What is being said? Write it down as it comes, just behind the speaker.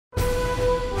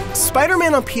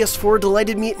Spider-Man on PS4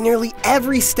 delighted me at nearly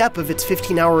every step of its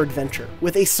 15-hour adventure,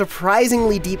 with a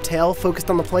surprisingly deep tale focused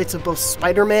on the plights of both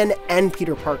Spider-Man and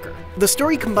Peter Parker. The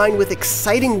story combined with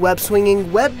exciting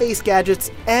web-swinging, web-based gadgets,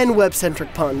 and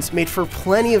web-centric puns made for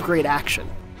plenty of great action.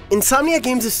 Insomniac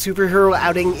Games' superhero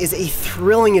outing is a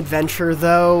thrilling adventure,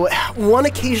 though one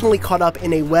occasionally caught up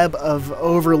in a web of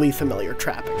overly familiar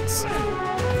trappings.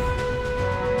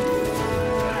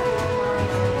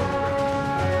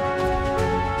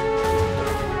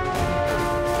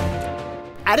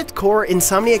 At its core,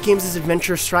 Insomniac Games'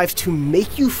 adventure strives to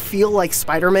make you feel like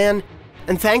Spider-Man,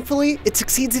 and thankfully, it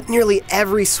succeeds at nearly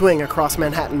every swing across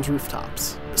Manhattan's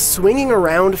rooftops. Swinging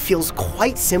around feels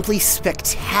quite simply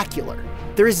spectacular.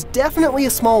 There is definitely a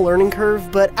small learning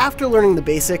curve, but after learning the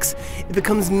basics, it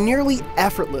becomes nearly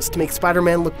effortless to make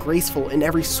Spider-Man look graceful in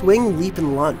every swing, leap,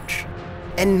 and lunge.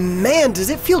 And man, does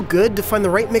it feel good to find the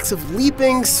right mix of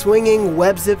leaping, swinging,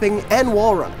 web-zipping, and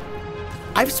wall running.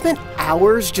 I've spent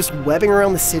hours just webbing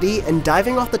around the city and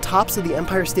diving off the tops of the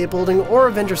Empire State Building or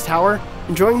Avengers Tower,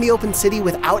 enjoying the open city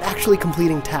without actually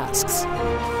completing tasks.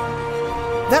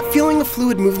 That feeling of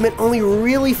fluid movement only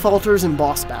really falters in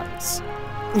boss battles.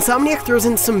 Insomniac throws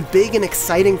in some big and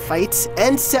exciting fights,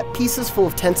 and set pieces full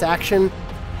of tense action,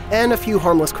 and a few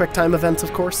harmless quick-time events,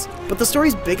 of course. But the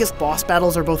story's biggest boss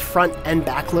battles are both front and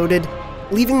back-loaded,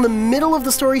 leaving the middle of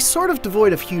the story sort of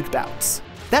devoid of huge bouts.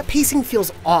 That pacing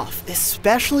feels off,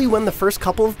 especially when the first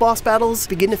couple of boss battles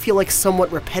begin to feel like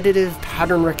somewhat repetitive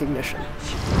pattern recognition.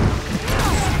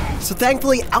 So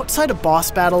thankfully, outside of boss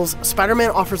battles, Spider-Man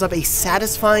offers up a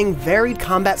satisfying, varied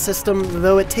combat system,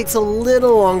 though it takes a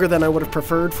little longer than I would have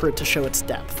preferred for it to show its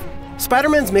depth.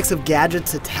 Spider-Man's mix of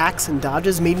gadgets, attacks, and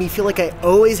dodges made me feel like I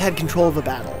always had control of a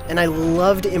battle, and I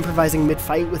loved improvising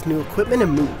mid-fight with new equipment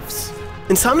and moves.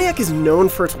 Insomniac is known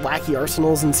for its wacky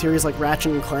arsenals in series like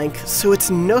Ratchet & Clank, so it's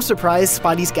no surprise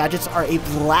Spidey's gadgets are a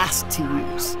blast to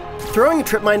use. Throwing a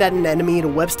trip mine at an enemy to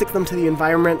webstick them to the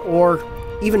environment, or,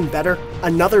 even better,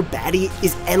 another baddie,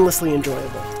 is endlessly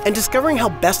enjoyable. And discovering how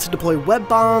best to deploy web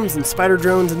bombs and spider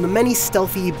drones in the many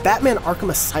stealthy Batman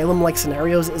Arkham Asylum-like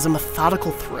scenarios is a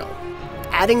methodical thrill.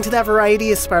 Adding to that variety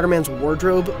is Spider-Man's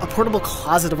wardrobe, a portable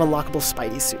closet of unlockable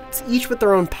Spidey suits, each with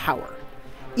their own power.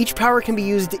 Each power can be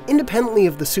used independently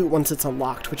of the suit once it's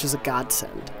unlocked, which is a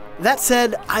godsend. That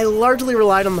said, I largely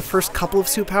relied on the first couple of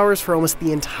suit powers for almost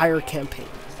the entire campaign.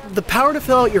 The power to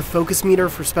fill out your focus meter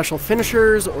for special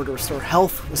finishers or to restore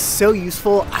health was so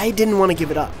useful, I didn't want to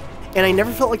give it up, and I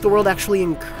never felt like the world actually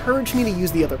encouraged me to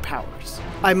use the other powers.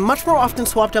 I much more often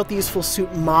swapped out the useful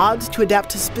suit mods to adapt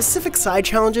to specific side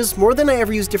challenges more than I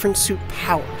ever used different suit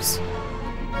powers.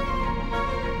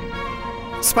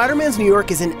 Spider-Man's New York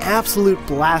is an absolute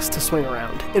blast to swing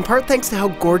around, in part thanks to how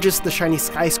gorgeous the shiny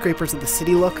skyscrapers of the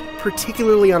city look,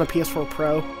 particularly on a PS4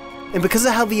 Pro, and because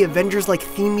of how the Avengers-like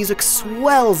theme music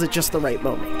swells at just the right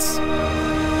moments.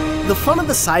 The fun of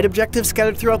the side objectives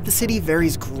scattered throughout the city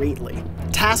varies greatly.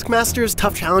 Taskmaster's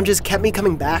tough challenges kept me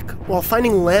coming back, while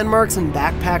finding landmarks and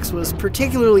backpacks was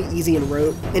particularly easy and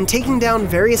rote, and taking down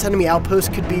various enemy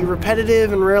outposts could be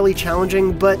repetitive and rarely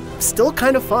challenging, but still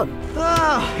kind of fun.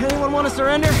 Anyone want to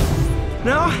surrender?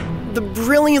 No? The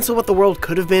brilliance of what the world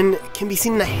could have been can be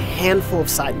seen in a handful of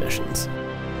side missions.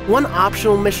 One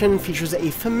optional mission features a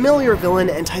familiar villain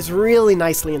and ties really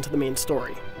nicely into the main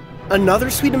story. Another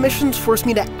suite of missions forced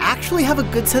me to actually have a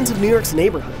good sense of New York's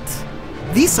neighborhoods.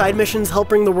 These side missions help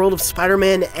bring the world of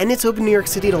Spider-Man and its open New York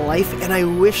City to life, and I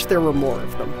wish there were more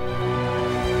of them.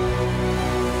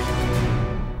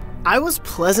 I was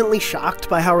pleasantly shocked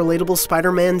by how relatable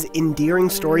Spider-Man's endearing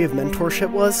story of mentorship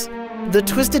was. The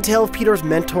twisted tale of Peter's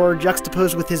mentor,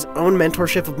 juxtaposed with his own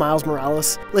mentorship of Miles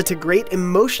Morales, led to great,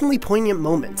 emotionally poignant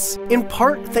moments, in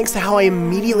part thanks to how I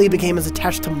immediately became as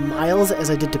attached to Miles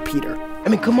as I did to Peter. I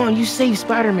mean, come on, you saved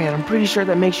Spider-Man. I'm pretty sure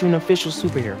that makes you an official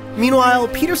superhero. Meanwhile,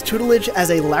 Peter's tutelage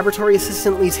as a laboratory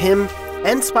assistant leads him,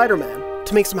 and Spider-Man,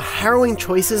 to make some harrowing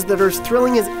choices that are as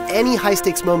thrilling as any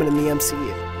high-stakes moment in the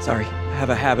MCU. Sorry, I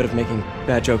have a habit of making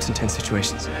bad jokes in tense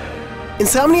situations.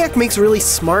 Insomniac makes really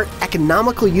smart,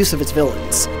 economical use of its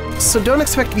villains, so don't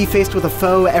expect to be faced with a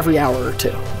foe every hour or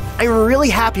two. I'm really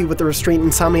happy with the restraint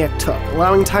Insomniac took,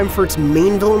 allowing time for its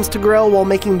main villains to grow while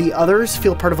making the others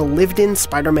feel part of a lived-in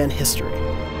Spider-Man history.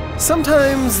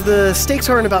 Sometimes the stakes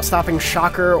aren't about stopping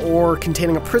Shocker or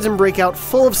containing a prison breakout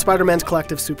full of Spider-Man's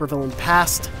collective supervillain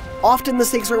past. Often the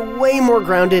stakes are way more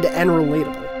grounded and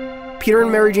relatable. Peter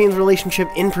and Mary Jane's relationship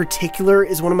in particular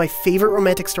is one of my favorite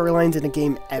romantic storylines in a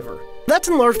game ever. That's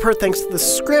in large part thanks to the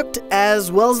script,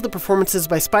 as well as the performances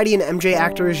by Spidey and MJ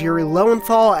actors Yuri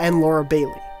Lowenthal and Laura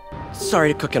Bailey.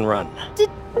 Sorry to cook and run. Did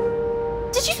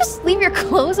you just leave your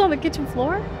clothes on the kitchen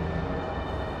floor?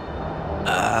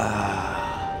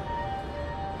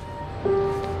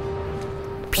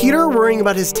 Peter worrying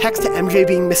about his text to MJ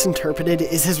being misinterpreted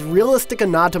is as realistic a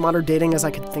nod to modern dating as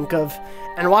I could think of,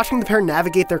 and watching the pair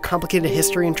navigate their complicated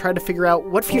history and try to figure out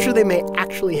what future they may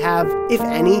actually have, if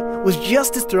any, was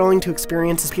just as thrilling to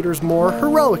experience as Peter's more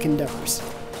heroic endeavors.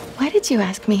 Why did you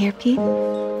ask me here, Pete?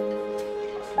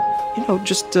 You know,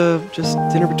 just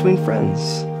dinner between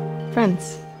friends.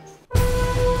 Friends.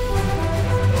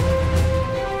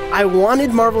 I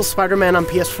wanted Marvel's Spider-Man on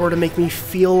PS4 to make me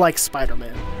feel like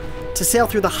Spider-Man. To sail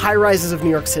through the high-rises of New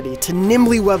York City, to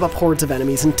nimbly web up hordes of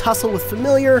enemies and tussle with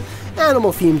familiar,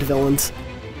 animal-themed villains.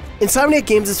 Insomniac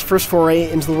Games' first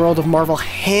foray into the world of Marvel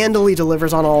handily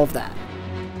delivers on all of that.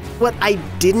 What I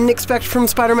didn't expect from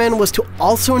Spider-Man was to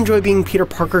also enjoy being Peter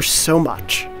Parker so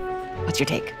much. What's your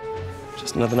take?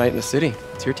 Just another night in the city.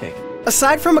 What's your take?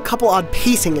 Aside from a couple odd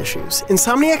pacing issues,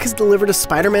 Insomniac has delivered a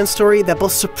Spider-Man story that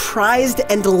both surprised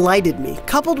and delighted me,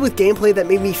 coupled with gameplay that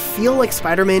made me feel like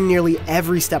Spider-Man nearly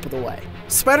every step of the way.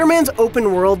 Spider-Man's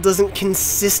open world doesn't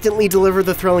consistently deliver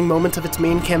the thrilling moments of its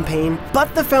main campaign,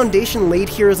 but the foundation laid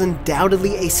here is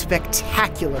undoubtedly a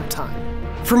spectacular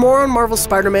time. For more on Marvel's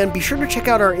Spider-Man, be sure to check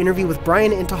out our interview with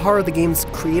Brian Intihar, the game's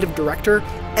creative director,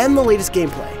 and the latest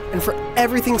gameplay. And for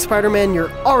everything Spider-Man,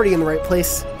 you're already in the right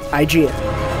place,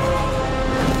 IGN.